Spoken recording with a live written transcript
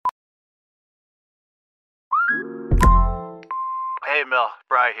Hey, Mel.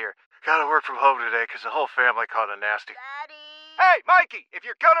 Bri here. Gotta work from home today because the whole family caught a nasty... Daddy! Hey, Mikey! If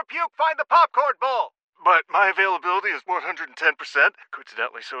you're gonna puke, find the popcorn bowl! But my availability is 110%.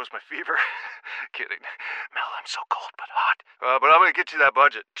 Coincidentally, so is my fever. Kidding. Mel, I'm so cold but hot. But I'm gonna get you that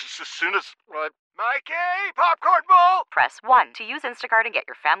budget just as soon as... Mikey! Popcorn bowl! Press 1 to use Instacart and get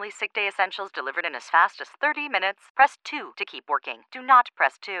your family's sick day essentials delivered in as fast as 30 minutes. Press 2 to keep working. Do not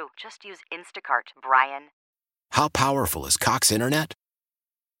press 2. Just use Instacart, Brian. How powerful is Cox Internet?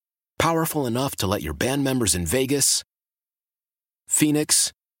 Powerful enough to let your band members in Vegas,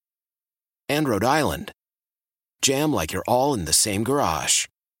 Phoenix, and Rhode Island jam like you're all in the same garage.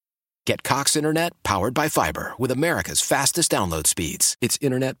 Get Cox Internet powered by fiber with America's fastest download speeds. It's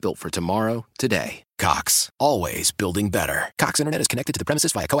internet built for tomorrow, today. Cox, always building better. Cox Internet is connected to the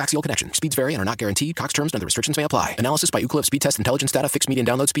premises via coaxial connection. Speeds vary and are not guaranteed. Cox terms and other restrictions may apply. Analysis by Ookla Speed Test Intelligence Data. Fixed median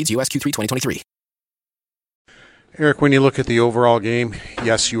download speeds. US Q3 2023. Eric, when you look at the overall game,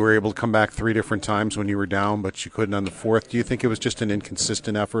 yes, you were able to come back 3 different times when you were down, but you couldn't on the fourth. Do you think it was just an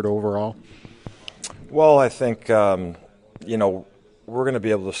inconsistent effort overall? Well, I think, we're going to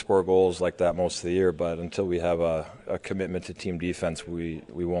be able to score goals like that most of the year, but until we have a commitment to team defense, we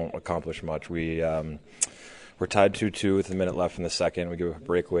won't accomplish much. We're tied 2-2 with a minute left in the second. We give up a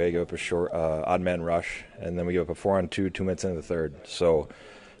breakaway, give up a short odd man rush, and then we give up a 4-on-2, 2 minutes into the third. So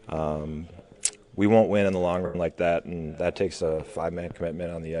we won't win in the long run like that, and that takes a 5-man commitment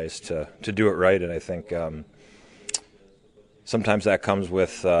on the ice to do it right. And I think sometimes that comes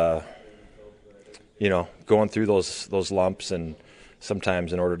with going through those lumps, and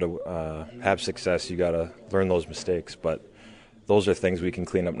sometimes in order to have success, you got to learn those mistakes. But those are things we can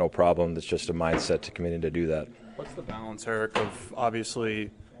clean up no problem. It's just a mindset to committing to do that. What's the balance, Erik, of obviously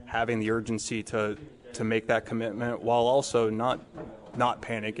having the urgency to make that commitment while also not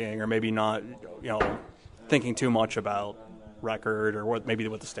panicking or maybe not thinking too much about record or what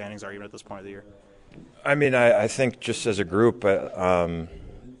the standings are even at this point of the year? I mean, I think just as a group, the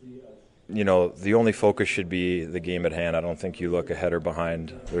only focus should be the game at hand. I don't think you look ahead or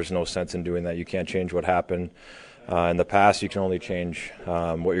behind. There's no sense in doing that. You can't change what happened in the past. You can only change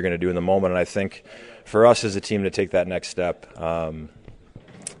what you're going to do in the moment. And I think for us as a team to take that next step,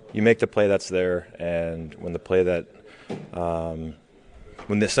 you make the play that's there, and when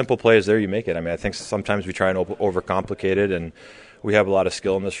the simple play is there, you make it. I mean, I think sometimes we try and overcomplicate it, and we have a lot of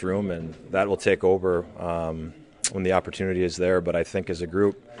skill in this room, and that will take over when the opportunity is there. But I think as a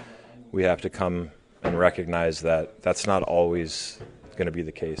group, we have to come and recognize that that's not always going to be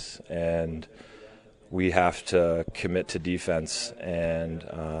the case, and we have to commit to defense. And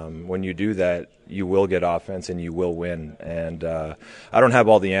when you do that, you will get offense and you will win. And I don't have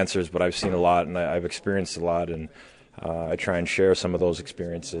all the answers, but I've seen a lot and I've experienced a lot, and I try and share some of those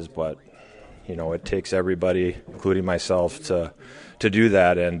experiences. But it takes everybody, including myself, to do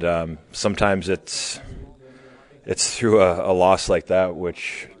that. And sometimes it's through a loss like that,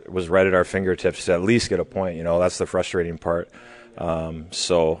 which was right at our fingertips, to at least get a point. That's the frustrating part.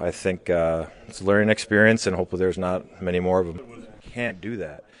 So I think it's a learning experience, and hopefully there's not many more of them. You can't do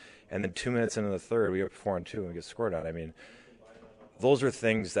that. And then 2 minutes into the third, we get 4-on-2 and we get scored on. I mean, those are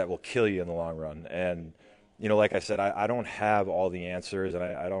things that will kill you in the long run. And like I said, I don't have all the answers, and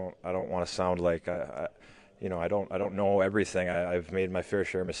I don't want to sound like I don't know everything. I've made my fair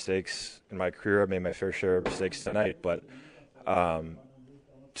share of mistakes in my career. I've made my fair share of mistakes tonight, but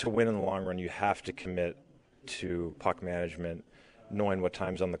to win in the long run, you have to commit to puck management, knowing what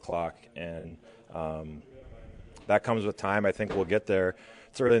time's on the clock, and that comes with time. I think we'll get there.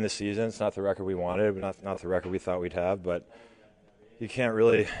 It's early in the season. It's not the record we wanted, but not the record we thought we'd have, but you can't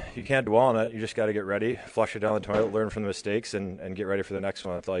dwell on it. You just got to get ready, flush it down the toilet, learn from the mistakes, and get ready for the next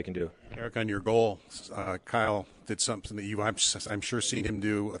one. That's all you can do. Erik, on your goal, Kyle did something that I'm sure seen him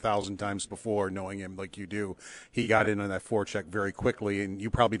do 1,000 times before, knowing him like you do. He got in on that forecheck very quickly, and you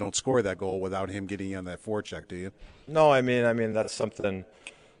probably don't score that goal without him getting in on that forecheck, do you? No, I mean that's something.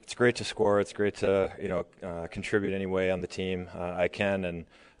 It's great to score. It's great to contribute any way on the team I can, and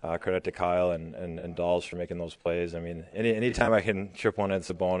credit to Kyle and Dolls for making those plays. I mean, anytime I can chip one in, it's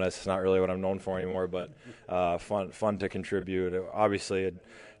a bonus. It's not really what I'm known for anymore, but fun to contribute. Obviously, I'd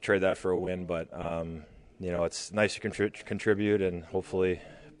trade that for a win, but it's nice to contribute and hopefully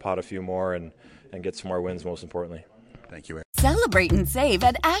pot a few more and get some more wins, most importantly. Thank you, Erik. Celebrate and save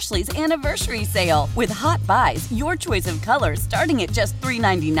at Ashley's Anniversary Sale. With Hot Buys, your choice of colors starting at just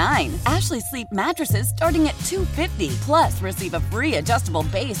 $3.99. Ashley Sleep mattresses starting at $2.50. Plus, receive a free adjustable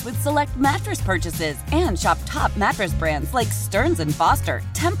base with select mattress purchases. And shop top mattress brands like Stearns & Foster,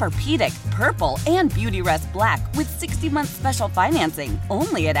 Tempur-Pedic, Purple, and Beautyrest Black with 60-month special financing.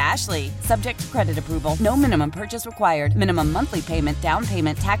 Only at Ashley. Subject to credit approval. No minimum purchase required. Minimum monthly payment, down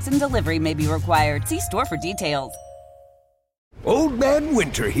payment, tax, and delivery may be required. See store for details. Old Man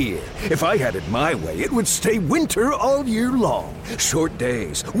Winter here. If I had it my way, it would stay winter all year long. Short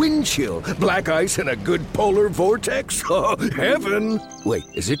days, wind chill, black ice, and a good polar vortex. Oh, heaven. Wait,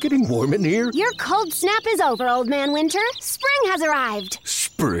 is it getting warm in here? Your cold snap is over, Old Man Winter. Spring has arrived.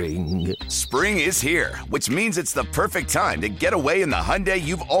 Spring. Spring is here, which means it's the perfect time to get away in the Hyundai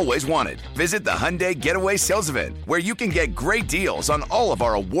you've always wanted. Visit the Hyundai Getaway Sales Event, where you can get great deals on all of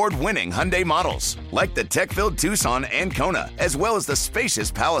our award-winning Hyundai models, like the tech-filled Tucson and Kona, as well as the spacious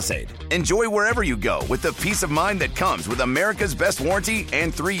Palisade. Enjoy wherever you go with the peace of mind that comes with America's best warranty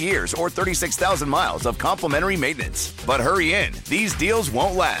and 3 years or 36,000 miles of complimentary maintenance. But hurry in, these deals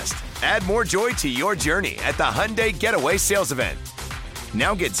won't last. Add more joy to your journey at the Hyundai Getaway Sales Event.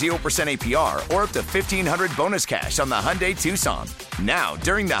 Now get 0% APR or up to $1,500 bonus cash on the Hyundai Tucson. Now,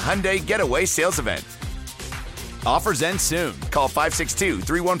 during the Hyundai Getaway Sales Event. Offers end soon. Call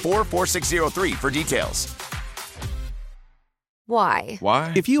 562-314-4603 for details. Why?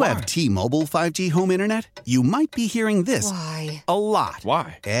 If you have T-Mobile 5G home internet, you might be hearing this Why? a lot.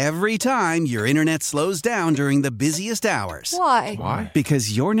 Every time your internet slows down during the busiest hours. Why?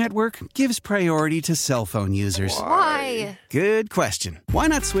 Because your network gives priority to cell phone users. Why? Good question. Why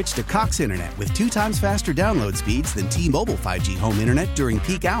not switch to Cox Internet with 2 times faster download speeds than T-Mobile 5G home internet during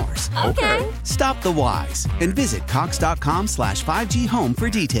peak hours? Okay. Stop the whys and visit cox.com/5G home for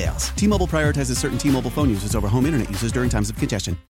details. T-Mobile prioritizes certain T-Mobile phone users over home internet users during times of congestion.